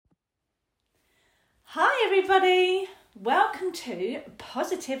Hi everybody, welcome to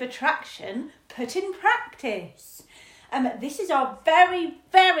Positive Attraction Put in Practice. This is our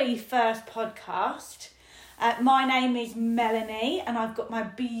very first podcast. My name is Melanie and I've got my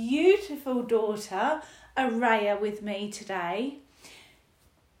beautiful daughter Araya with me today.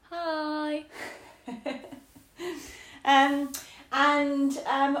 Hi.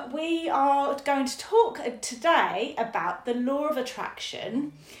 We are going to talk today about the law of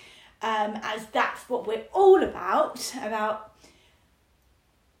attraction. As that's what we're all about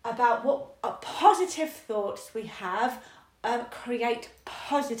what positive thoughts we have create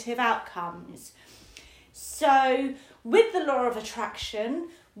positive outcomes. So with the law of attraction,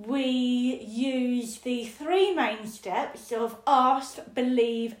 we use the three main steps of ask,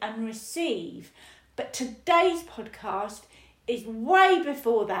 believe and receive. But today's podcast is way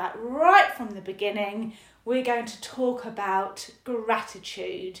before that, right from the beginning. We're going to talk about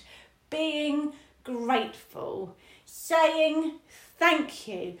gratitude. Being grateful, saying thank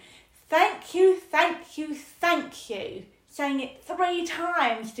you, thank you, thank you, thank you, saying it 3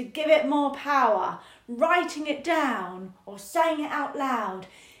 times to give it more power, writing it down or saying it out loud,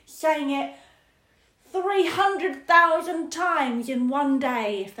 saying it 300,000 times in one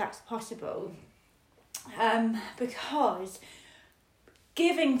day if that's possible. Because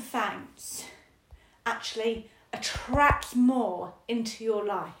giving thanks actually attracts more into your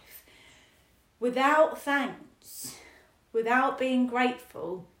life. Without thanks, without being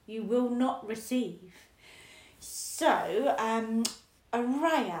grateful, you will not receive. So,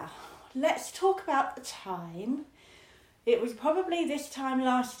 Araya, let's talk about the time. It was probably this time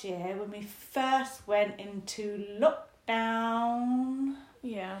last year when we first went into lockdown.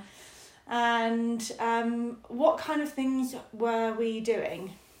 Yeah. And what kind of things were we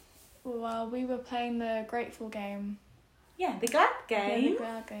doing? Well, we were playing the Grateful game. Yeah, the Glad game. Yeah, the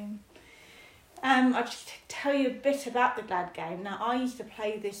Glad game. I'll just tell you a bit about the Glad game. Now, I used to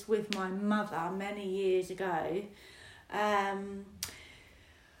play this with my mother many years ago. And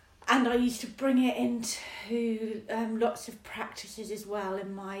I used to bring it into lots of practices as well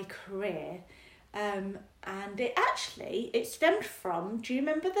in my career. And it stemmed from, do you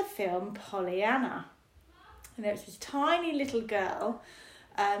remember the film Pollyanna? And there was this tiny little girl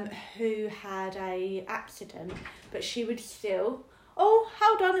who had a accident, but she would still,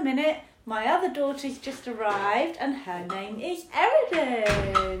 hold on a minute, my other daughter's just arrived and her name is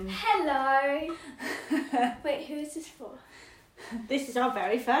Eridan. Hello. Wait, who is this for? This is our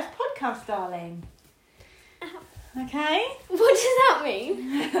very first podcast, darling. Okay? What does that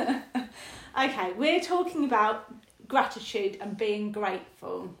mean? Okay, we're talking about gratitude and being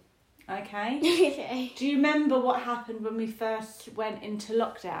grateful. Okay? Okay. Do you remember what happened when we first went into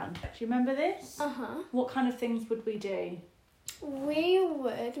lockdown? Do you remember this? Uh-huh. What kind of things would we do? We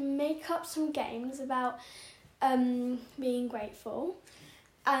would make up some games about being grateful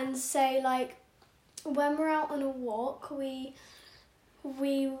and say, like, when we're out on a walk, we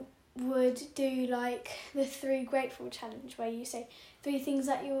would do, like, the 3 grateful challenge where you say 3 things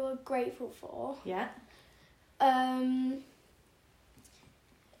that you're grateful for. Yeah.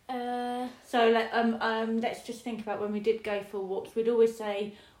 So let's just think about when we did go for walks. We'd always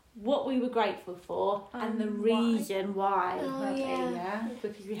say what we were grateful for and the reason why. Oh, yeah.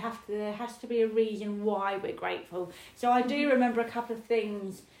 Because there has to be a reason why we're grateful. So I do remember a couple of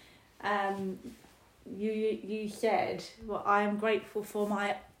things. You said, well, I am grateful for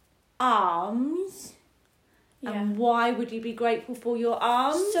my arms. Yeah. And why would you be grateful for your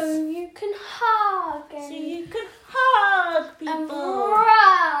arms? So you can hug. So you can hug people.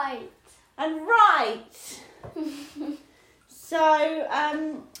 And right.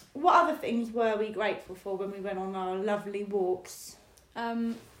 So, what other things were we grateful for when we went on our lovely walks?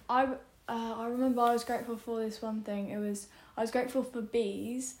 I remember I was grateful for this one thing. I was grateful for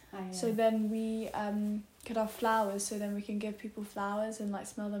bees. Oh, yeah. So then we could have flowers. So then we can give people flowers and like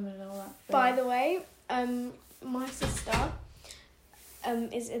smell them and all that. by the way, my sister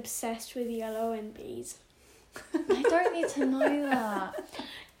is obsessed with yellow and bees. I don't need to know that.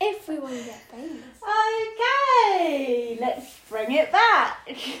 If we want to get famous. Okay, let's bring it back.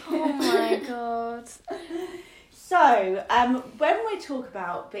 Oh my god. So, when we talk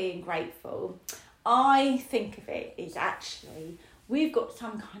about being grateful, I think of it as actually we've got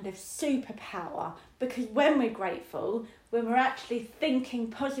some kind of superpower, because when we're grateful, when we're actually thinking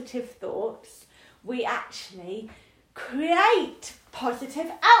positive thoughts, we actually create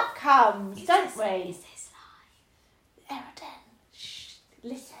positive outcomes, don't we? Is this live? Eridan, shh,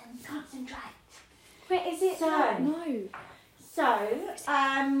 listen, concentrate. Wait, is it So, live? No. So,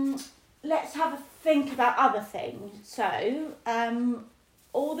 let's have a think about other things. So,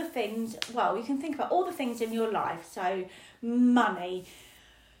 all the things, well, you can think about all the things in your life. So money,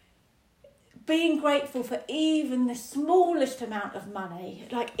 being grateful for even the smallest amount of money,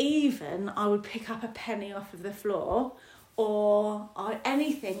 like even I would pick up a penny off of the floor or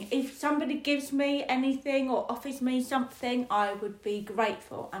anything. If somebody gives me anything or offers me something, I would be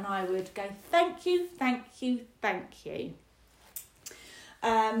grateful and I would go, thank you, thank you, thank you.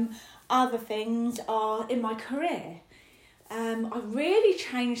 Other things are in my career. I really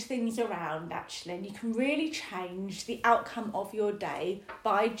change things around actually, and you can really change the outcome of your day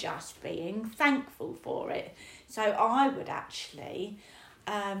by just being thankful for it. So I would actually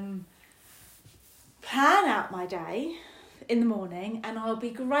plan out my day in the morning and I'll be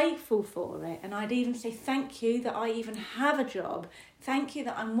grateful for it, and I'd even say thank you that I even have a job, thank you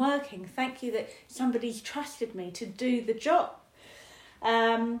that I'm working, thank you that somebody's trusted me to do the job.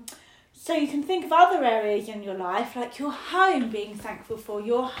 So you can think of other areas in your life, like your home, being thankful for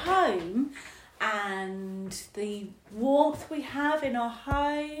your home and the warmth we have in our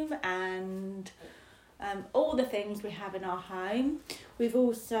home and all the things we have in our home. We've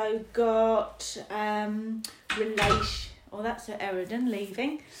also got that's Eridan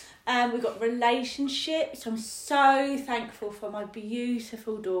leaving. We've got relationships. I'm so thankful for my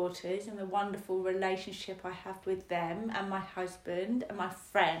beautiful daughters and the wonderful relationship I have with them and my husband and my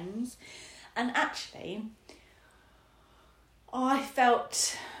friends. And actually, I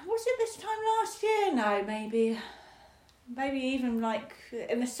felt, was it this time last year? No, maybe even like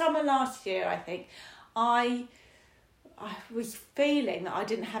in the summer last year, I think. I was feeling that I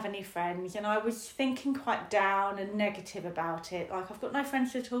didn't have any friends and I was thinking quite down and negative about it. Like, I've got no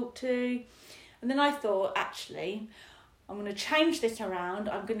friends to talk to. And then I thought, actually, I'm going to change this around.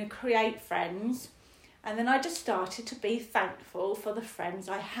 I'm going to create friends. And then I just started to be thankful for the friends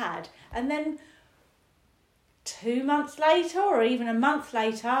I had. And then 2 months later or even a month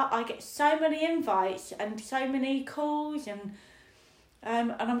later, I get so many invites and so many calls and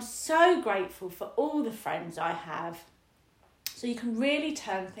I'm so grateful for all the friends I have. So you can really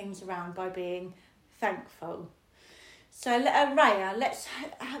turn things around by being thankful. So Raya,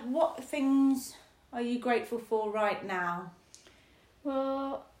 what things are you grateful for right now?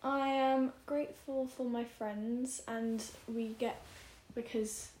 Well, I am grateful for my friends, and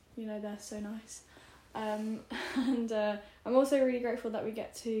because they're so nice. And I'm also really grateful that we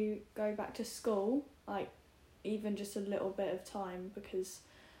get to go back to school, like even just a little bit of time, because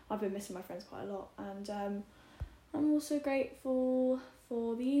I've been missing my friends quite a lot. And I'm also grateful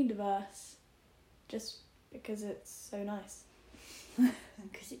for the universe, just because it's so nice.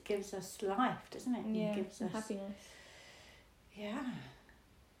 Because it gives us life, doesn't it? Yeah, it gives us happiness. Yeah.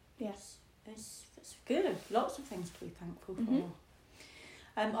 Yes. That's good. Lots of things to be thankful for.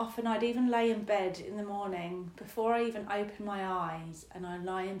 Mm-hmm. Often I'd even lay in bed in the morning before I even open my eyes, and I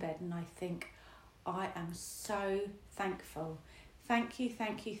lie in bed and I think, I am so thankful. Thank you,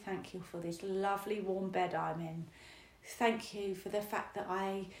 thank you, thank you for this lovely warm bed I'm in. Thank you for the fact that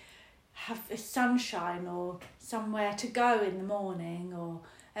I have the sunshine or somewhere to go in the morning, or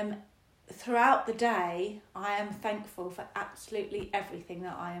throughout the day, I am thankful for absolutely everything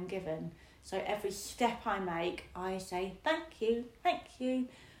that I am given. So every step I make, I say thank you.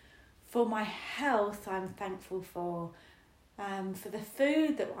 For my health, I'm thankful for the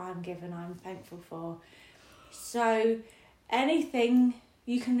food that I'm given, I'm thankful for. So anything,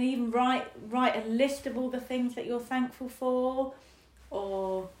 you can even write a list of all the things that you're thankful for,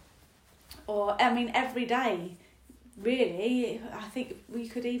 or every day. Really, I think we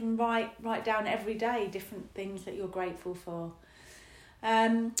could even write down every day different things that you're grateful for.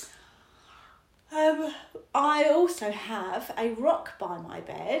 I also have a rock by my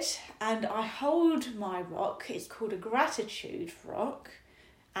bed, and I hold my rock. It's called a gratitude rock,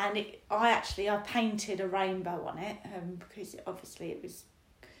 and I painted a rainbow on it because obviously it was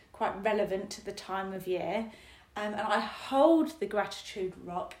quite relevant to the time of year. And I hold the gratitude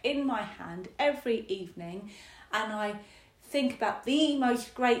rock in my hand every evening, and I think about the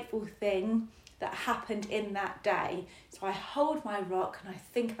most grateful thing that happened in that day. So I hold my rock and I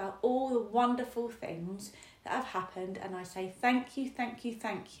think about all the wonderful things that have happened, and I say thank you, thank you,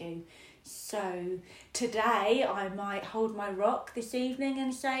 thank you. So today I might hold my rock this evening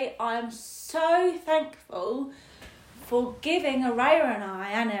and say, I am so thankful for giving Araya and I,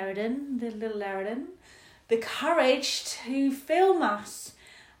 and Eridan, the little Eridan, the courage to film us,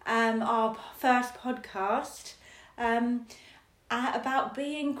 our first podcast, about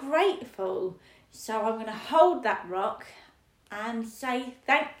being grateful. So I'm going to hold that rock and say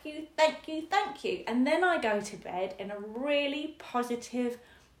thank you, thank you, thank you. And then I go to bed in a really positive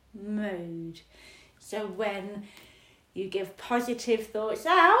mood. So when You give positive thoughts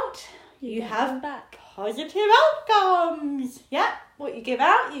out, you get have them back. positive outcomes. Yeah, what you give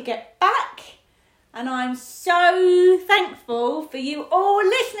out, you get back. And I'm so thankful for you all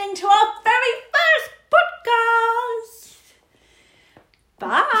listening to our very first podcast.